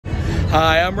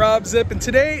Hi, I'm Rob Zip, and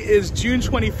today is June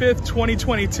 25th,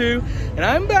 2022, and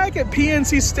I'm back at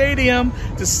PNC Stadium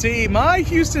to see my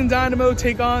Houston Dynamo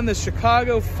take on the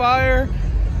Chicago Fire.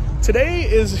 Today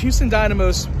is Houston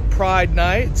Dynamo's Pride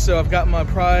night, so I've got my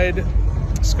Pride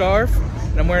scarf,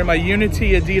 and I'm wearing my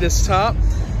Unity Adidas top.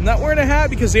 I'm not wearing a hat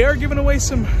because they are giving away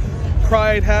some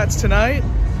Pride hats tonight,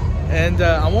 and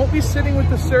I won't be sitting with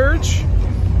the Surge.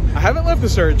 I haven't left the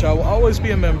Surge, I will always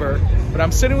be a member. But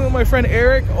I'm sitting with my friend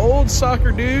Eric, old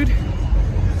soccer dude.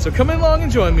 So come along and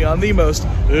join me on the most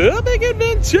epic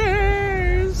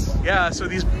adventures. Yeah, so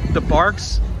the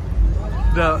barks,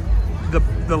 the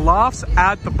lofts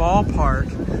at the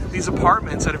ballpark, these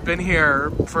apartments that have been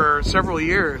here for several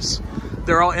years,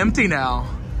 they're all empty now.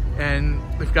 And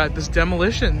they've got this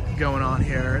demolition going on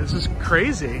here. This is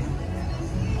crazy.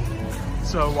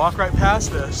 So walk right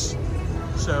past this.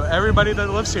 So everybody that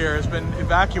lives here has been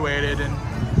evacuated, and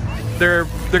they're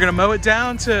gonna mow it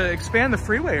down to expand the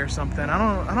freeway or something.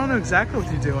 I don't know exactly what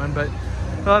they're doing, but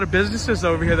a lot of businesses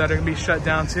over here that are gonna be shut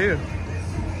down too.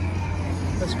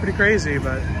 That's pretty crazy,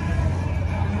 but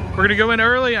we're gonna go in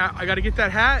early. I gotta get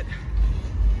that hat.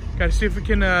 Gotta see if we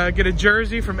can get a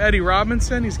jersey from Eddie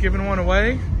Robinson. He's giving one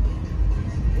away.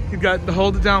 You've got the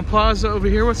Hold It Down Plaza over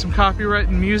here with some copyright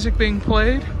and music being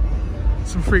played.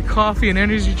 Some free coffee and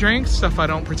energy drinks, stuff I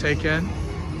don't partake in.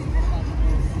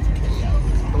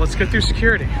 But let's get through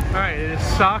security. All right, it is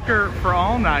soccer for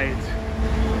all night.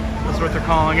 That's what they're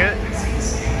calling it.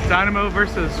 Dynamo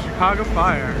versus Chicago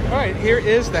Fire. All right, here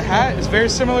is the hat. It's very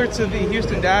similar to the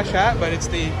Houston Dash hat, but it's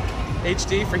the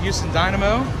HD for Houston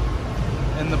Dynamo.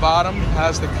 And the bottom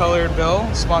has the colored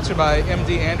bill, sponsored by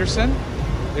MD Anderson.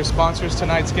 They're sponsors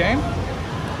tonight's game.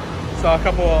 Saw a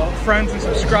couple of friends and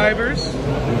subscribers.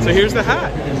 So here's the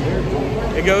hat.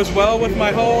 It goes well with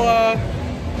my whole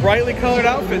brightly colored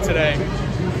outfit today.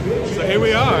 So here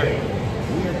we are.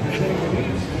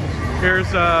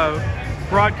 Here's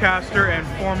broadcaster and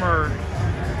former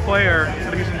player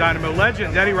for the Houston Dynamo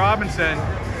legend, Eddie Robinson.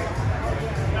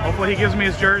 Hopefully he gives me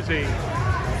his jersey.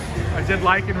 I did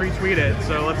like and retweet it,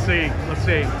 so let's see.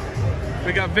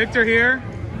 We got Victor here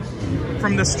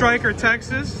from the Striker,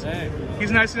 Texas. Hey. He's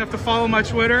nice enough to follow my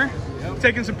Twitter. Yep.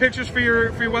 Taking some pictures for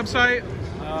your website.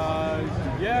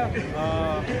 Yeah.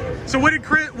 So what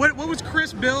was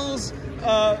Chris Bill's?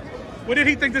 What did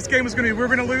he think this game was going to be? We were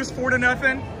going to lose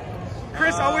 4-0.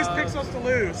 Chris always picks us to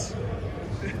lose.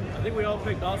 I think we all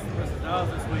picked Austin versus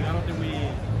Dallas this week. I don't think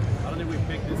we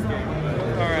picked this game.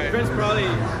 All right. Chris probably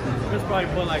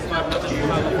put like 5-0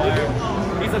 Chicago Fire.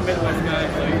 He's a Midwest guy,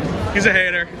 so he's a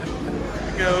hater.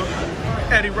 Go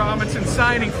Eddie Robinson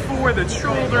signing for the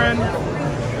children,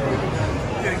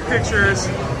 getting pictures.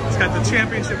 He's got the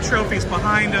championship trophies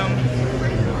behind him.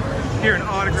 Here an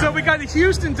autograph. So we got the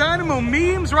Houston Dynamo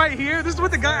memes right here. This is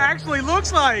what the guy actually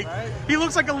looks like. Right. He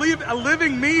looks like a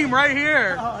living meme right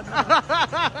here. Oh,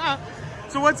 no.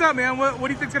 So what's up, man? What do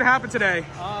you think's gonna happen today?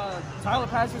 Tyler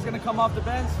Patrick's gonna come off the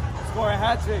bench, score a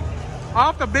hat trick.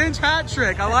 Off the bench hat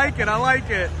trick. I like it. I like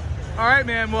it. All right,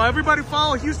 man. Well, everybody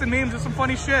follow Houston memes. There's some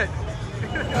funny shit.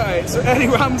 All right, so Eddie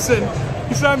Robinson,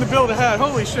 he signed the bill to hat.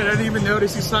 Holy shit, I didn't even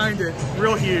notice he signed it.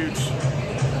 Real huge.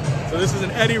 So this is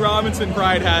an Eddie Robinson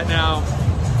Pride hat now.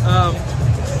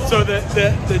 So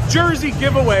the jersey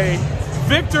giveaway,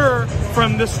 Victor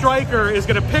from the Striker is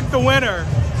gonna pick the winner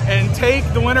and take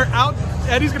the winner out.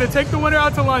 Eddie's gonna take the winner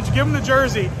out to lunch, give him the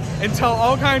jersey, and tell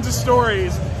all kinds of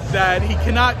stories that he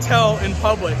cannot tell in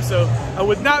public. So I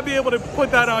would not be able to put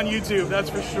that on YouTube, that's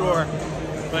for sure.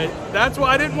 But that's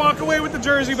why I didn't walk away with the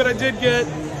jersey, but I did get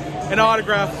an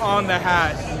autograph on the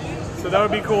hat. So that would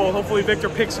be cool. Hopefully Victor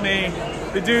picks me.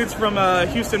 The dudes from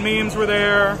Houston Memes were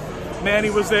there. Manny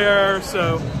was there.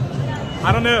 So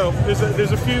I don't know.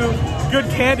 There's a few good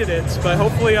candidates, but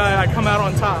hopefully I come out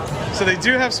on top. So they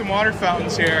do have some water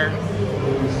fountains here,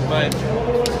 but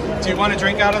do you want to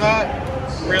drink out of that?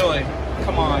 Really?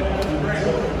 Come on.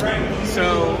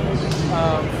 So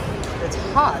it's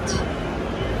hot.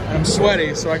 I'm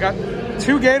sweaty, so I got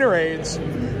 2 Gatorades.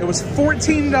 It was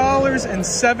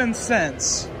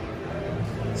 $14.07.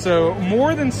 So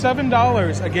more than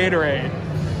 $7 a Gatorade.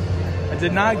 I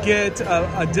did not get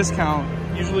a discount.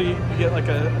 Usually you get like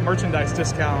a merchandise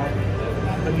discount,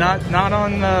 but not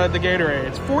on the Gatorade.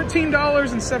 It's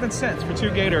 $14.07 for 2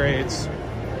 Gatorades.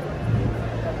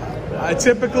 I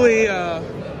typically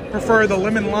prefer the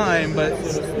lemon lime, but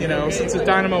you know, since it's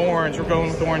Dynamo Orange, we're going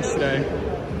with orange today.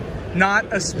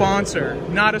 Not a sponsor.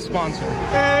 Not a sponsor.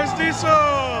 There's Diesel!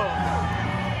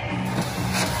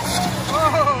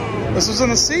 Oh, this was in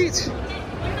the seat.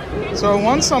 So I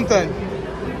won something.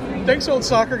 Thanks, old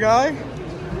soccer guy.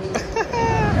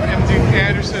 MD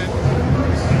Anderson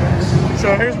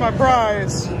So here's my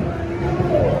prize.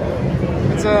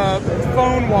 It's a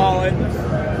phone wallet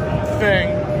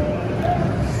thing.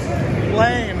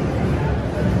 Lame.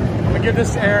 I'm gonna give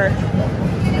this to Eric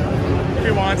if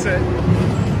he wants it.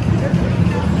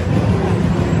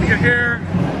 You can hear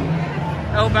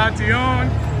El Bation.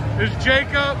 There's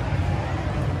Jacob.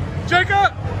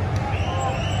 Jacob!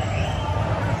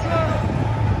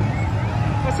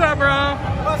 What's up, bro?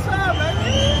 What's up,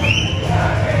 baby?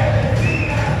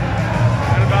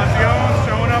 El Bation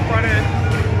showing up right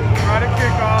at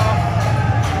kickoff.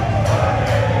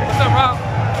 What's up, bro?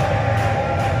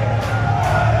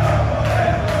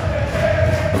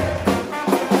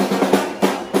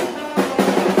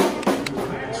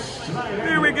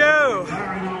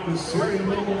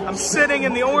 I'm sitting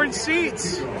in the orange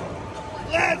seats.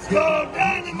 Let's go,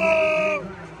 Dynamo!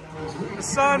 The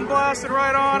sun blasted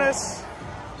right on us.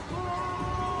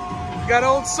 We got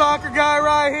old soccer guy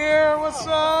right here. What's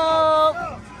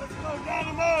up? Let's go,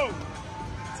 Dynamo!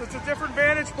 So it's a different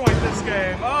vantage point this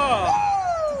game. Oh,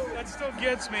 that still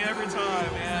gets me every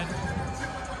time, man.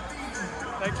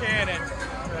 That cannon.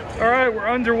 All right, we're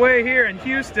underway here in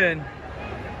Houston.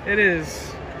 It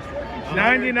is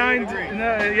 99.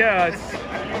 Yeah,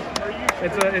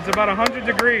 it's about 100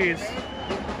 degrees.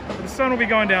 The sun will be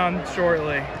going down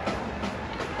shortly.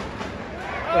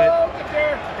 But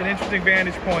an interesting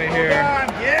vantage point here.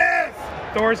 Yes!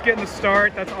 Thor's getting the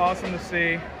start. That's awesome to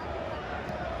see.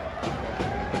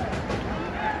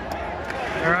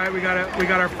 All right, we got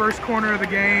our first corner of the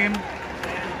game.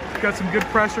 Got some good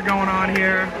pressure going on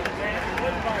here.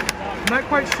 I'm not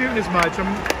quite shooting as much.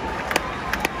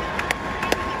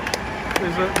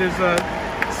 There's a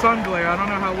sun glare. I don't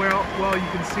know how well you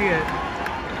can see it.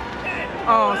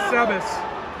 Oh, Sebas.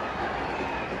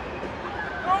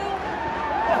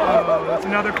 Oh, that's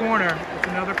another corner. That's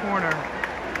another corner.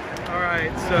 All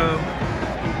right, so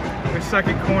their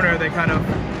second corner, they kind of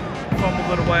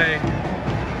fumbled it away.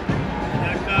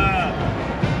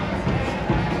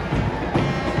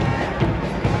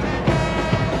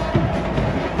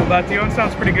 Bation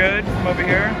sounds pretty good from over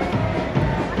here.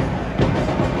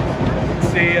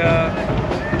 See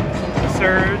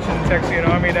Surge and Texian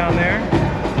Army down there.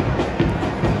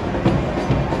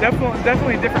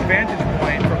 Definitely a different vantage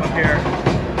point from up here.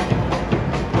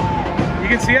 You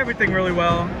can see everything really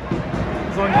well.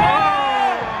 As long as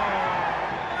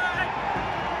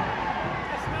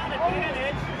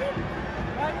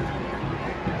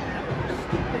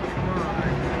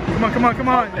Come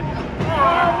on.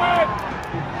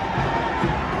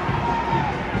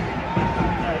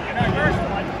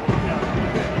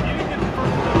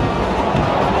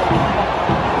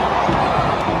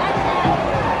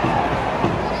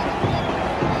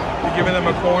 Giving them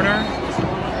a corner.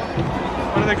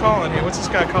 What are they calling here? What's this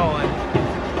guy calling?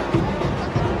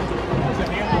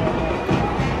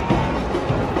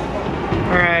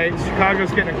 All right,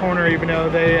 Chicago's getting a corner even though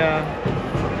they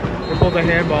pulled a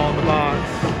handball in the box.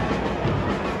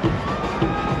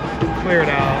 Clear it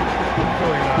out.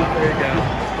 There you go.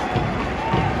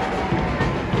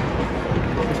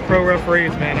 These pro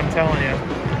referees, man, I'm telling you.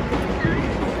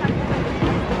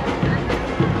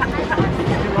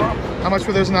 How much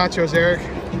for those nachos, Eric?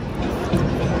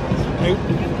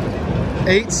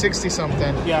 $8.60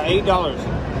 something. Yeah,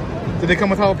 $8. Did they come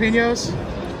with jalapenos?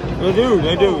 They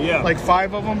do, yeah. Like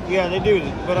 5 of them? Yeah, they do.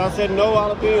 But I said no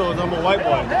jalapenos. I'm a white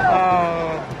boy.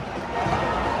 Oh.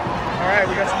 All right,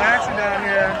 we got some action down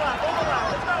here.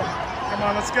 Come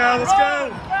on, let's go.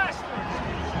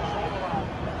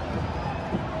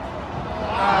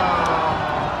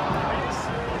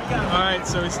 All right,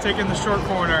 so he's taking the short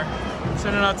corner.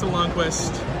 Sending it out to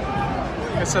Lundqvist.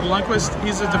 Like I said, Lundqvist,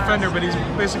 he's a defender, but he's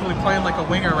basically playing like a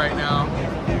winger right now.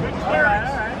 All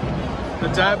right.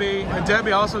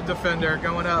 Debbie also defender,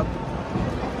 going up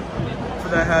for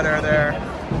the header there.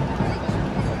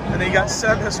 And then you got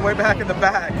Sebas way back in the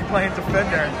back playing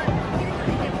defender.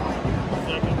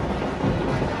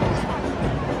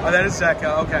 Oh, that is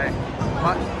Zeka. Okay.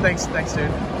 Thanks,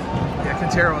 dude. Yeah,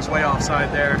 Quintero was way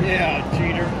offside there. Yeah,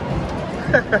 cheater.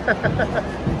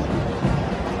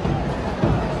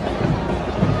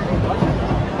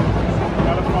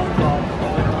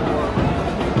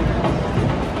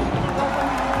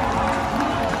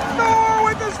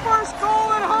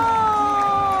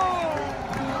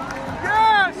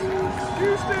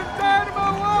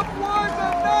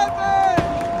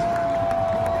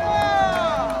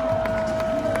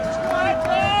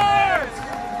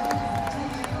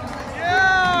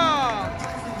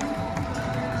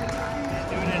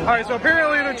 All right, so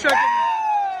apparently they're checking.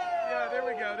 Yeah, there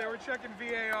we go. They were checking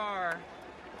VAR,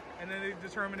 and then they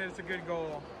determined it's a good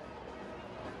goal.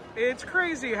 It's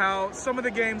crazy how some of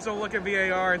the games will look at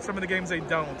VAR and some of the games they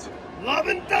don't. Love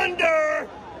and Thunder!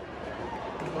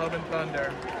 Love and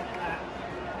Thunder.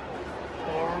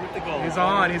 Thor with the goal. He's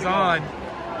on, he's on.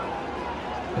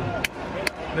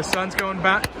 The sun's going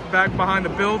back behind the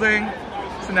building.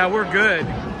 So now we're good.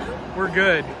 We're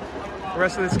good. The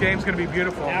rest of this game's gonna be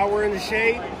beautiful. Now we're in the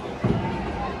shade.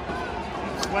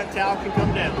 Sweat towel can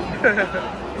come down.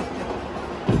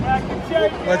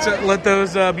 Let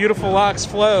those beautiful locks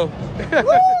flow.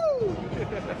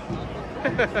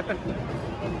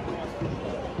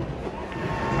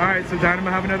 All right, so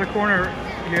Dynamo have another corner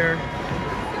here.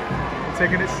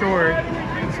 Taking it short,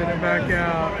 sending it back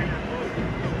out.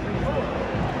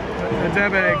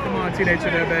 Adebe, come on, teenage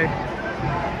Adebe.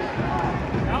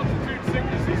 Altitude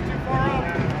sickness is too far up.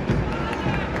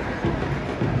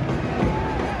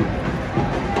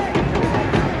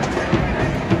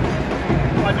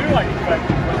 I do like the fact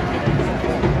that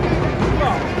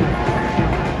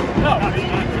no, I mean,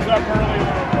 he was up early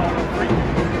on free.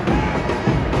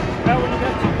 Now when you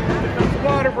get to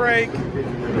Water break.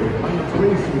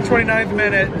 29th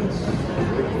minute.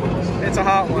 It's a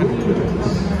hot one.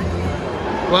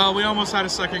 Well, we almost had a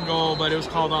second goal, but it was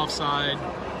called offside.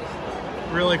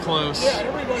 Really close.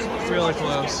 Really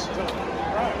close.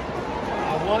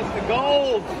 I want the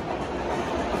gold.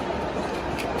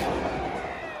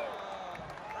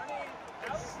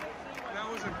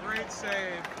 That was a great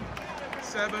save.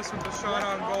 Sebas with the shot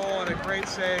on goal and a great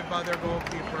save by their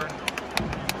goalkeeper.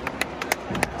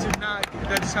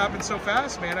 That just happened so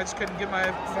fast, man. I just couldn't get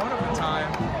my phone up in time.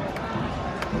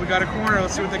 We got a corner.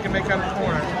 Let's see what they can make out of the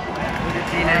corner. Look at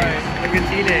Teenage. Look at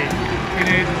Teenage.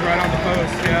 Teenage is right on the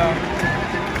post, yeah.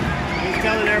 He's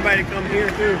telling everybody to come here,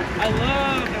 too. I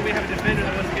love that we have a defender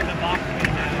that wants to get in the box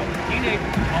right now. Teenage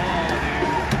is tall,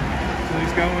 dude. So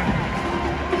he's going.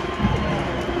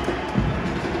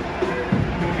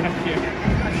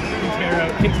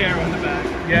 Quintero in the back.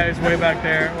 Yeah, he's way back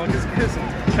there. Well, because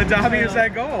Hadami is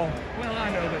that goal. Well, I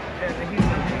know, but he's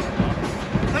not.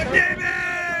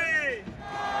 Hadami!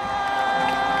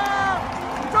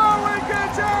 Darwin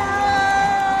Quintero!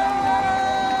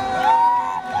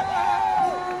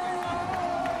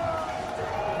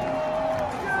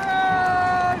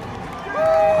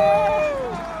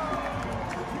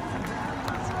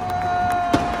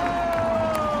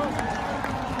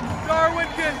 Darwin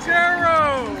Quintero!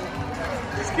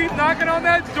 Just keep knocking on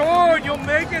that door and you'll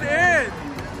make it in.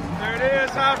 There it is,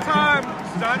 halftime.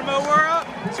 Dynamo, we're up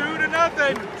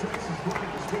 2-0.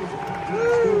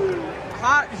 Woo.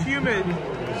 Hot, humid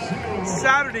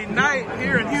Saturday night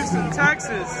here in Houston,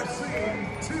 Texas.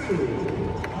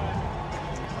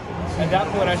 At that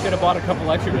point, I should have bought a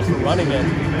couple extra just for running it.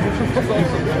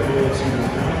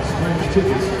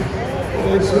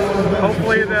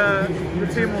 Hopefully the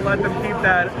team will let them keep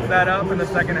that up in the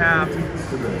second half.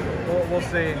 We'll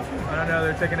see. I don't know.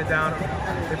 They're taking it down.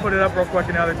 They put it up real quick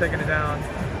and now they're taking it down.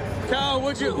 Cal,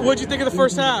 what'd you think of the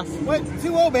first half? What?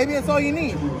 2-0, baby. That's all you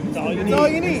need. That's all you That's all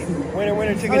you need. Winner,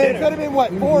 winner, chicken It dinner. could have been,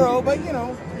 what, 4-0, but, you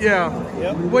know. Yeah.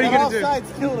 Yep. What are you going to do?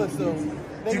 Offsides killed us, though.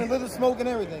 They can little smoke and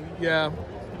everything. Yeah.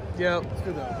 Yep. It's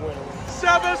good, though.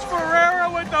 Sebas Ferreira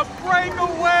with the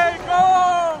breakaway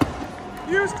goal.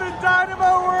 Houston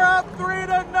Dynamo were up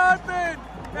 3-0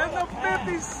 in the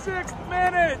 56th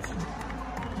minute.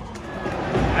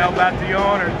 Now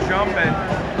Bastillon are jumping.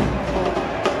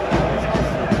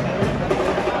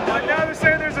 But now they're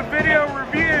saying there's a video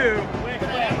review.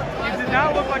 It did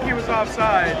not look like he was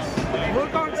offsides.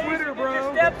 Look on Twitter,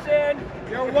 bro. Steps in.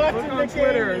 You're watching Look on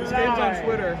Twitter. This game's on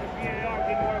Twitter.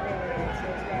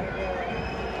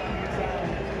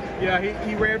 Yeah,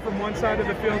 he ran from one side of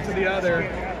the field to the other.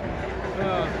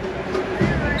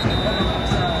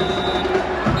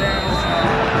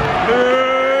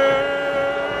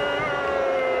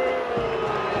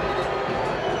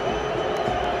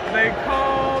 They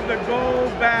called the goal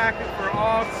back for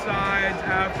offsides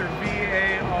after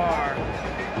VAR.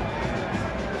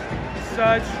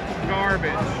 Such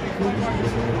garbage.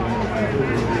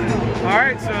 All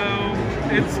right, so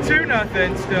it's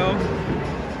 2-0 still.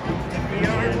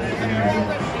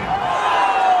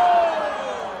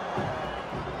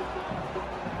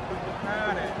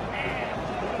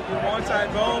 Onside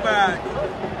goal back.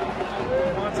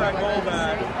 Onside goal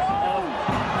back.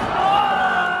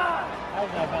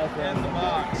 In the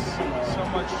box. So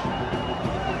much.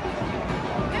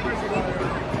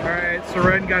 Alright,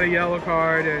 Soren got a yellow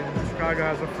card and Chicago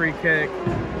has a free kick.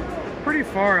 Pretty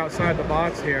far outside the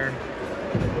box here.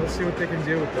 Let's see what they can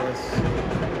do with this.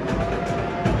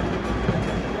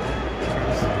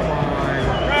 Come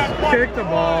on. Kick the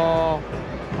ball.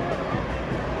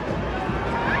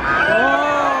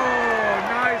 Oh,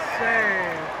 nice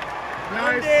save.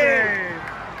 nice save.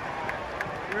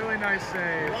 Really nice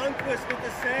save. Lundqvist with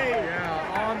the save.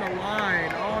 Yeah, on the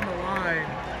line, on the line.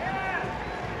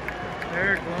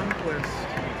 Eric Lundqvist.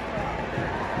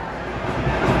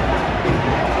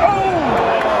 Oh!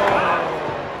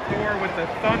 Thor with the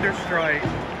thunder strike.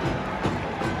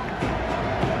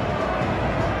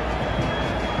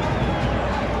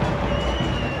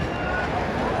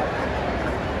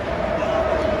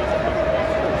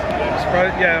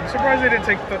 Yeah, I'm surprised they didn't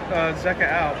take Zeka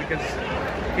out because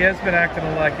he has been acting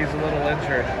like he's a little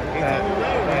injured.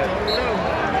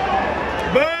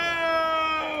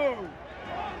 Boom!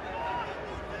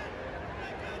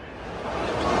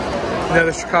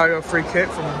 Another Chicago free kick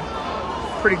from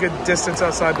pretty good distance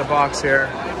outside the box here.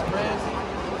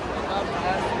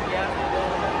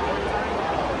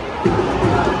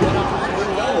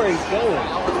 Where he's going.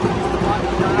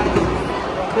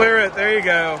 Clear it. There you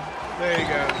go. There you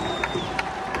go.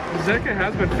 Zeka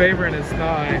has been favoring his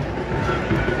thigh.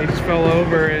 He just fell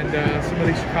over, and some of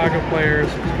these Chicago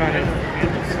players kind of.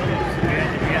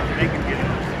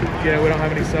 Yeah, we don't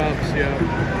have any subs yet.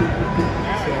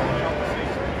 So,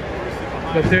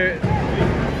 but they're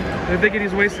thinking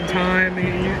he's wasting time.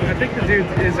 I think the dude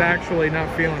is actually not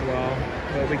feeling well,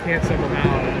 but we can't sub him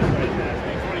out.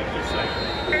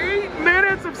 8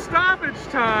 minutes of stoppage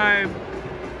time.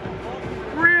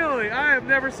 Really? I have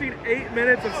never seen 8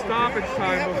 minutes of stoppage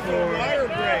time before.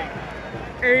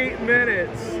 8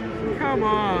 minutes. Come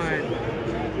on.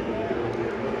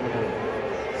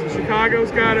 So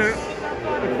Chicago's got a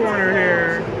corner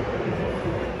here.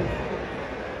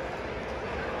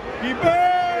 Keep it!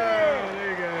 Yeah, there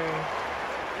you go.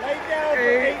 Lay down for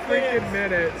 8 freaking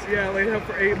minutes. Yeah, laid up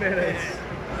for 8 minutes.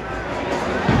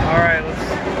 All right, let's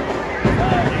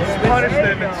punish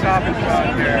them in stoppage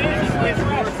time here.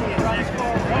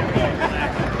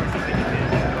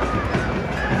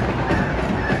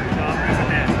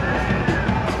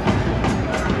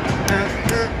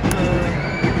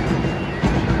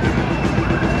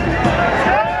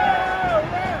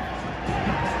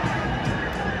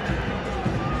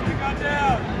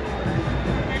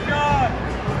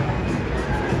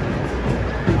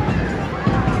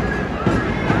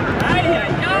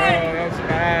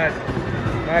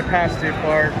 I passed you,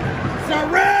 Clark.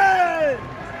 Surrender!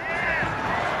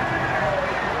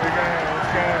 Here we go,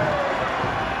 let's go.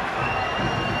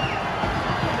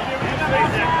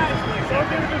 Don't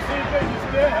give him the same thing, he's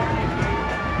dead.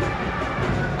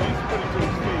 He's put it to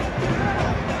his feet.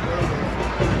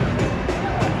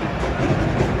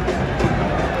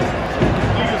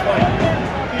 He was like,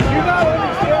 did you not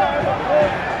understand?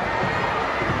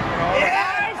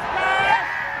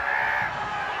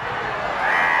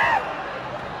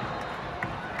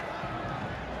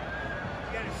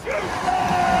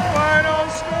 Final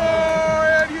score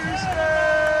at Houston!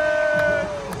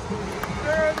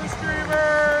 There are the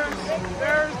streamers!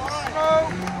 There's the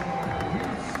smoke!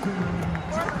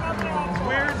 It's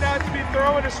weird not to be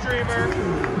throwing a streamer.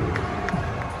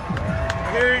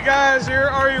 Here you guys, here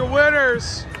are your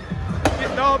winners.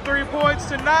 Getting all 3 points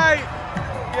tonight.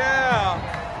 Yeah.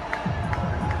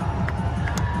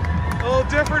 A little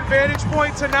different vantage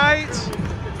point tonight.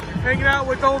 Hanging out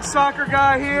with old soccer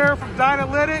guy here from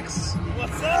Dynalytics.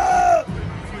 What's up?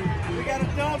 We got a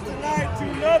dub tonight,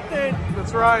 2-0.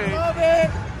 That's right. Love it.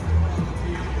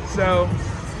 So,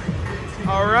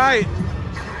 all right.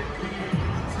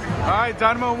 All right,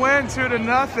 Dynamo win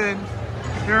 2-0.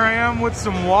 Here I am with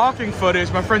some walking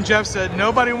footage. My friend Jeff said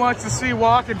nobody wants to see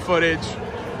walking footage.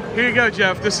 Here you go,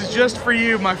 Jeff. This is just for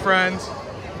you, my friend.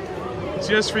 It's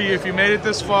just for you. If you made it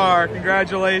this far,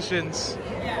 congratulations.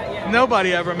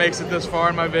 Nobody ever makes it this far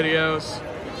in my videos.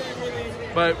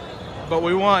 But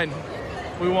we won.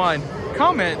 We won.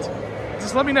 Comment.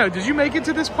 Just let me know. Did you make it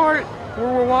to this part where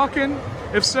we're walking?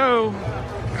 If so,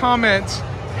 comment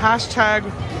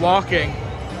 #walking.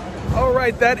 All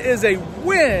right, that is a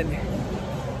win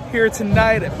here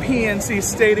tonight at PNC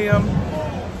Stadium.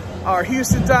 Our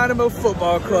Houston Dynamo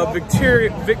Football Club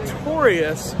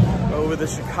victorious over the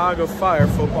Chicago Fire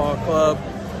Football Club.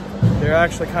 They're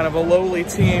actually kind of a lowly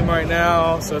team right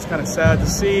now, so it's kind of sad to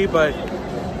see, but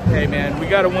hey man, we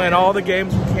got to win all the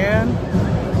games we can.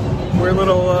 We're a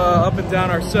little up and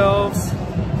down ourselves,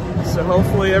 so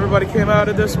hopefully everybody came out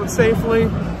of this one safely.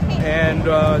 And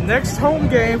next home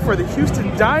game for the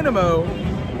Houston Dynamo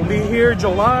will be here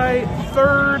July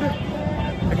 3rd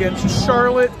against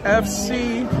Charlotte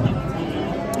FC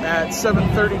at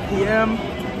 7:30 p.m.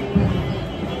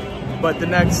 But the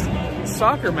next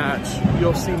soccer match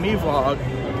you'll see me vlog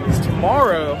is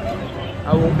tomorrow.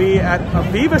 I will be at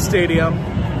Aviva Stadium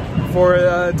for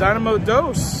Dynamo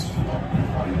Dos.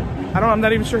 I'm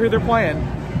not even sure who they're playing.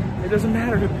 It doesn't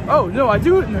matter who, oh no, I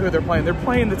do know who they're playing. They're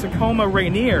playing the Tacoma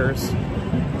Rainiers.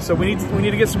 So we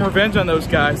need to get some revenge on those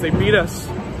guys. They beat us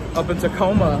up in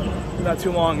Tacoma not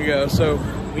too long ago. So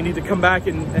we need to come back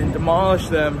and demolish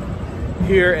them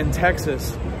here in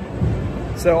Texas.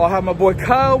 So I'll have my boy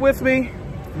Kyle with me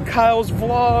from Kyle's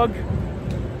vlog,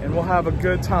 and we'll have a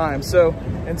good time. So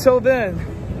until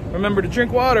then, remember to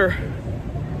drink water,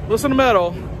 listen to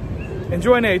metal,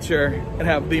 enjoy nature, and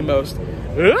have the most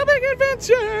epic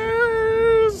adventures!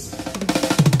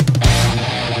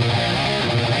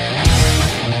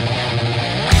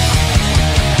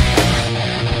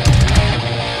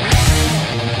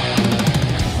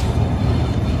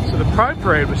 So the Pride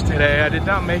Parade was today. I did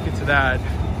not make it to that.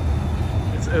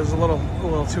 It was a little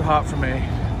too hot for me.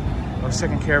 I was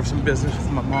taking care of some business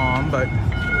with my mom, but you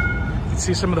can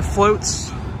see some of the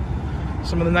floats,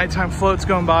 some of the nighttime floats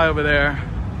going by over there.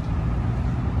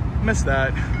 Missed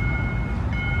that.